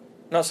had.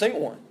 Not a single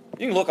one.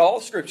 You can look all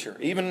of Scripture,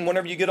 even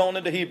whenever you get on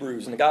into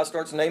Hebrews and the guy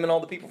starts naming all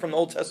the people from the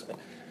Old Testament.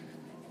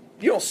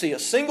 You don't see a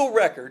single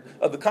record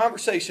of the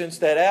conversations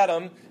that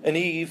Adam and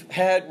Eve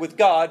had with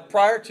God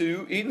prior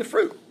to eating the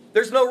fruit.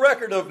 There's no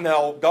record of,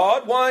 now,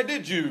 God, why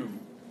did you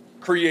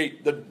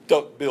create the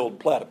duck-billed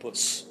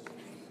platypus?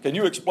 Can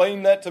you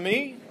explain that to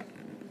me?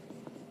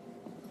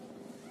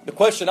 The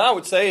question I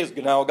would say is,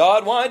 now,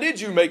 God, why did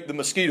you make the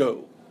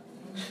mosquito?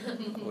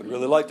 I would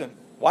really like to.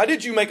 Why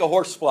did you make a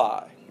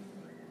horsefly?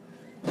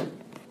 You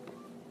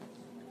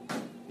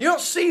don't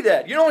see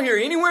that. You don't hear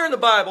anywhere in the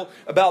Bible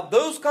about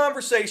those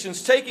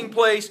conversations taking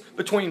place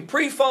between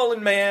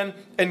pre-fallen man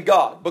and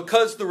God,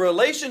 because the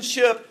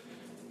relationship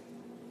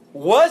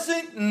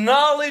wasn't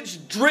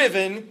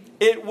knowledge-driven,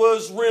 it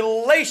was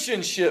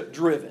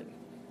relationship-driven.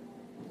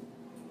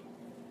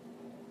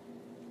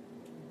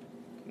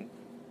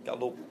 Got a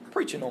little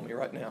preaching on me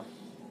right now.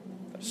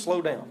 Got to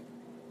slow down.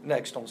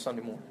 Next on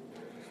Sunday morning.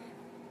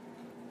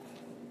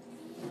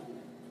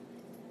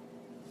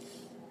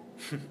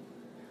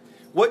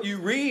 What you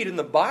read in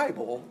the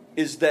Bible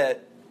is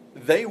that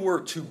they were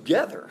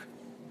together.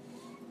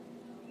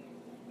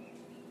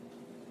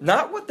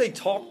 Not what they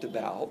talked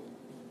about,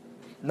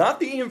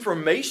 not the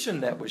information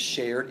that was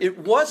shared. It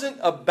wasn't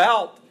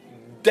about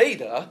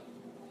data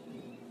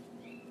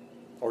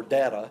or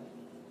data.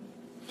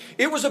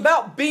 It was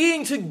about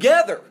being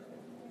together.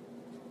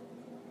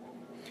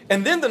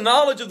 And then the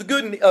knowledge of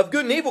good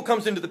and evil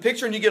comes into the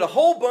picture, and you get a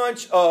whole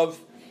bunch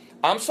of,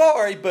 I'm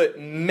sorry, but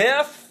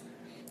meth,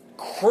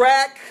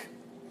 crack,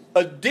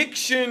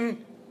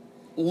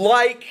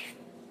 addiction-like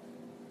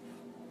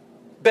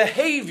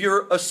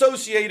behavior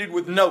associated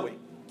with knowing.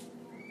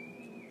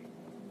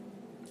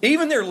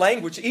 Even their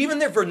language, even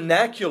their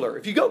vernacular.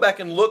 If you go back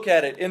and look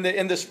at it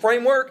in this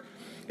framework,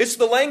 it's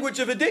the language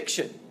of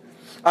addiction.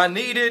 I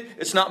need it.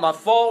 It's not my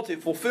fault.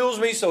 It fulfills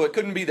me, so it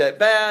couldn't be that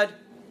bad.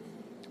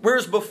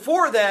 Whereas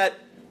before that,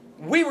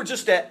 we were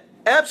just at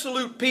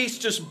absolute peace,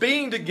 just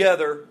being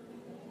together,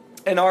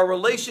 and our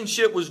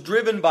relationship was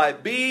driven by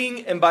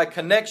being and by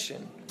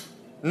connection,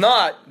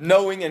 not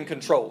knowing and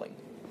controlling.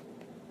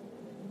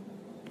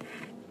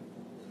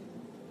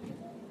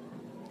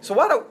 So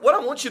what I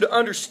want you to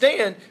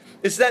understand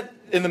is that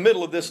in the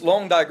middle of this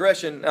long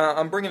digression,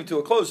 I'm bringing it to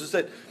a close, is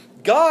that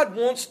God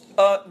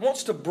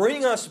wants to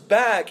bring us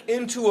back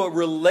into a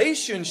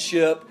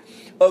relationship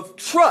of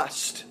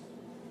trust,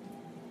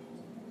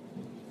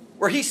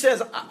 where He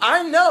says,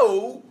 I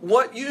know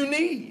what you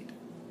need.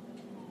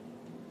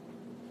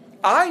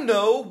 I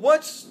know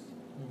what's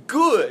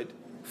good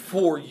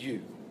for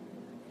you.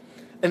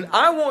 And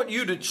I want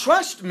you to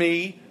trust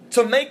me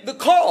to make the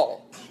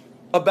call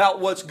about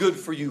what's good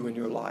for you in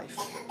your life.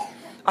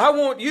 I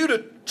want you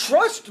to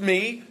trust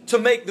me to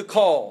make the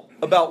call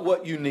about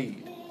what you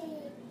need.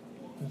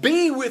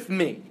 Be with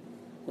me.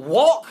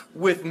 Walk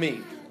with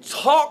me.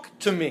 Talk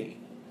to me.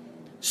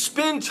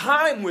 Spend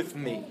time with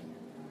me.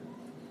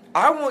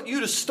 I want you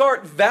to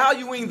start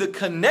valuing the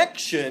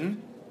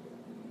connection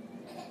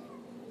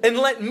and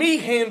let me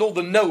handle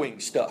the knowing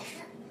stuff.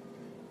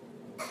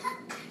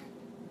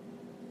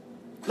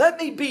 Let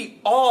me be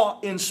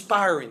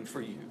awe-inspiring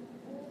for you.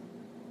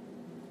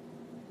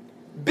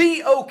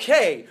 Be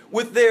okay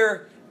with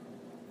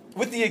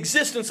the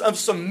existence of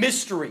some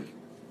mystery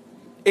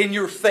in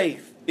your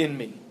faith in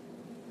me.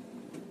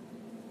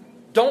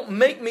 Don't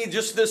make me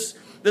just this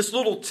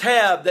little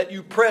tab that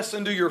you press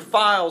into your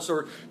files,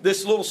 or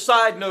this little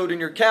side note in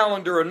your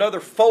calendar, another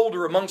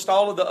folder amongst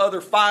all of the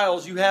other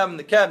files you have in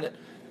the cabinet.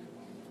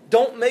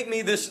 Don't make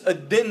me this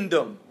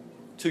addendum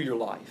to your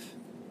life.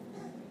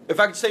 If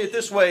I could say it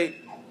this way,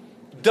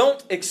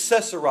 don't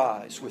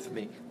accessorize with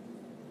me.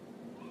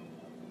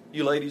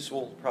 You ladies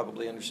will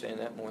probably understand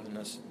that more than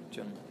us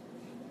gentlemen.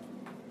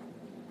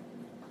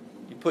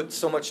 You put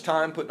so much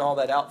time putting all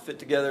that outfit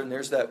together, and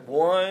there's that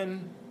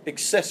one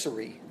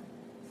accessory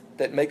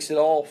that makes it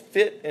all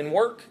fit and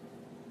work.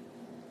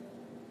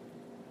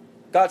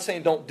 God's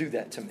saying, don't do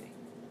that to me.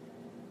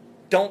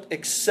 Don't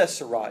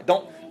accessorize.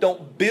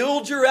 Don't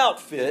build your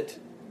outfit.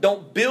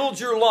 Don't build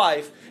your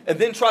life and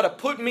then try to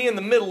put me in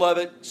the middle of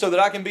it so that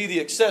I can be the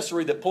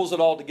accessory that pulls it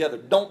all together.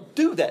 Don't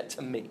do that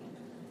to me.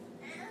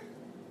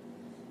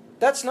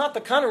 That's not the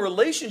kind of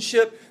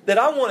relationship that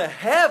I want to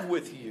have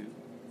with you.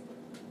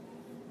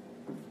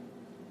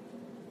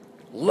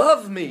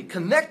 Love me.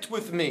 Connect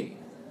with me.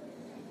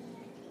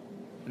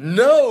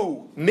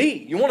 Know me.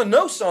 You want to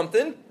know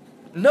something?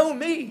 Know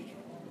me.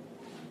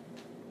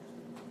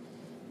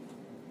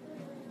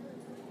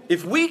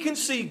 If we can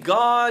see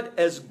God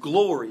as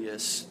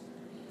glorious,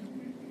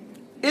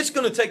 it's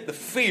going to take the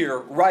fear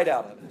right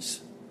out of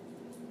us.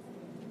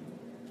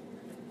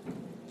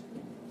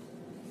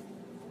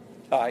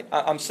 All right,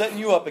 I'm setting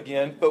you up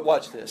again, but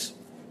watch this.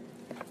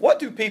 What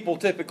do people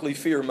typically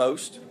fear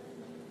most?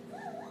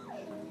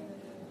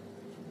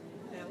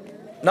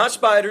 Not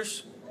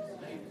spiders,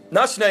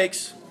 not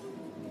snakes,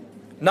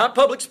 not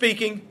public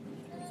speaking.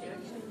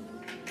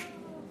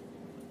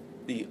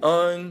 The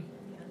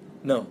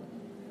unknown.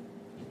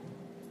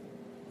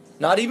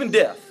 Not even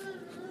death.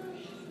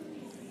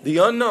 The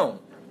unknown.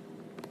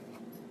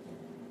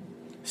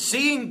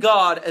 Seeing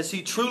God as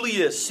He truly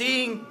is,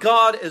 seeing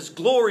God as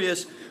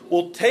glorious,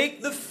 will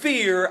take the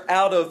fear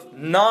out of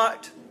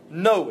not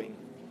knowing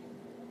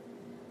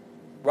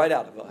right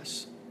out of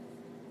us.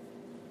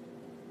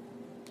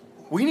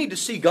 We need to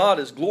see God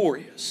as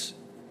glorious.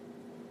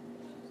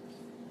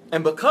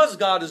 And because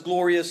God is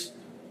glorious,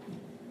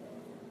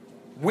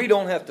 we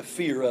don't have to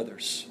fear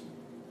others.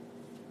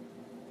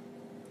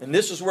 And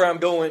this is where I'm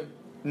going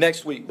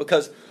next week,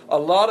 because a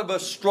lot of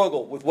us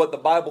struggle with what the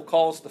Bible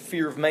calls the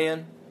fear of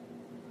man.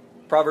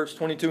 Proverbs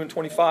 22 and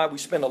 25, we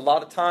spend a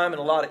lot of time and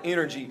a lot of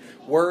energy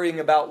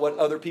worrying about what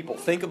other people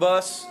think of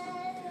us,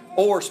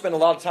 or spend a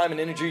lot of time and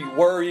energy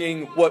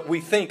worrying what we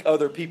think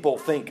other people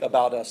think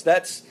about us.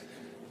 That's,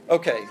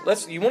 okay,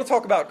 you want to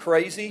talk about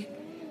crazy?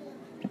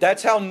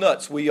 That's how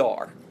nuts we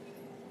are.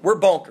 We're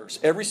bonkers.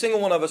 Every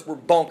single one of us, we're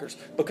bonkers,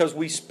 because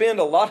we spend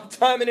a lot of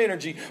time and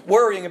energy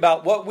worrying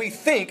about what we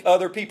think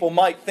other people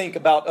might think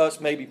about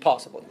us, maybe,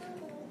 possibly.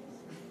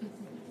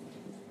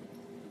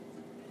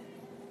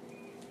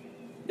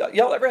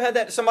 Y'all ever had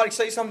that? Somebody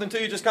say something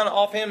to you just kind of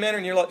offhand manner,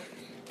 and you're like,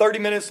 30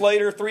 minutes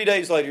later, 3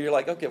 days later, you're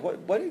like, okay,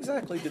 what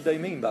exactly did they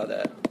mean by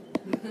that?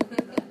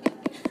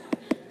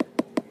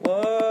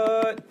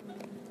 What?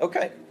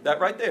 Okay, that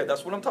right there,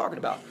 that's what I'm talking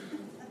about.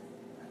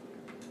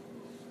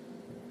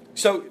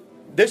 So,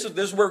 this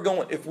is where we're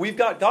going. If we've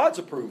got God's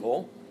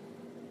approval,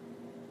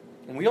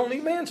 and we don't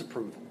need man's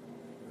approval,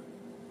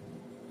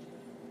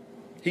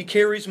 He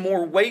carries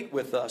more weight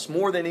with us.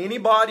 More than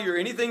anybody or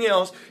anything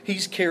else, He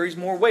carries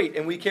more weight.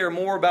 And we care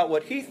more about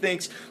what He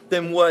thinks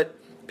than what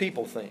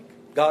people think.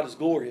 God is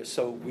glorious,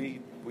 so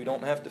we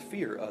don't have to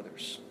fear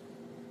others.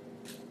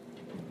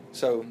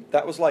 So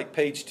that was like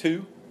page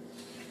 2.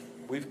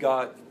 We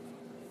got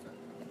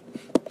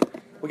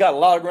a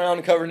lot of ground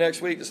to cover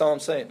next week. That's all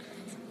I'm saying.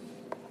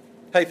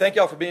 Hey, thank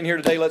y'all for being here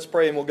today. Let's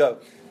pray and we'll go.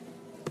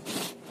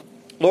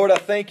 Lord, I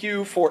thank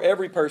You for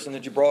every person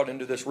that You brought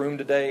into this room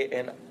today,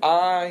 and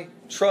I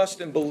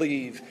trust and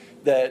believe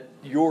that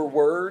Your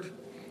word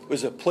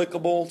was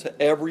applicable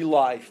to every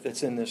life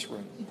that's in this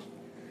room.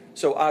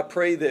 So I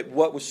pray that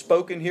what was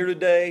spoken here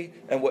today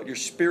and what Your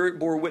Spirit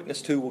bore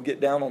witness to will get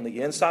down on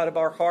the inside of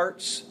our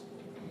hearts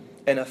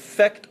and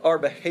affect our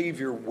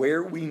behavior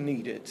where we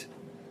need it.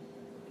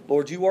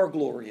 Lord, You are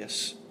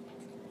glorious.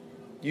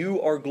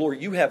 You are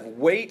glorious. You have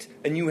weight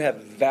and You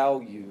have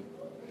value.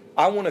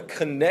 I want to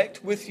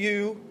connect with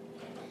You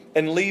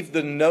and leave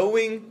the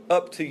knowing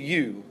up to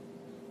You,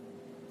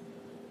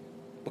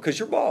 because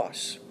You're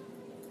boss.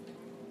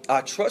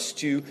 I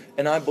trust You,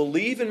 and I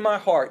believe in my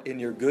heart in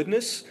Your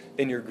goodness,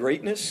 in Your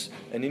greatness,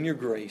 and in Your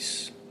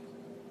grace.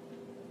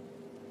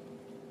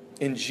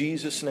 In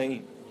Jesus'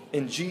 name,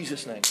 In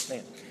Jesus' name.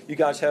 Man, you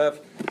guys have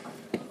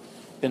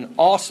an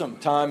awesome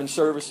time in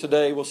service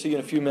today. We'll see you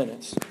in a few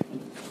minutes.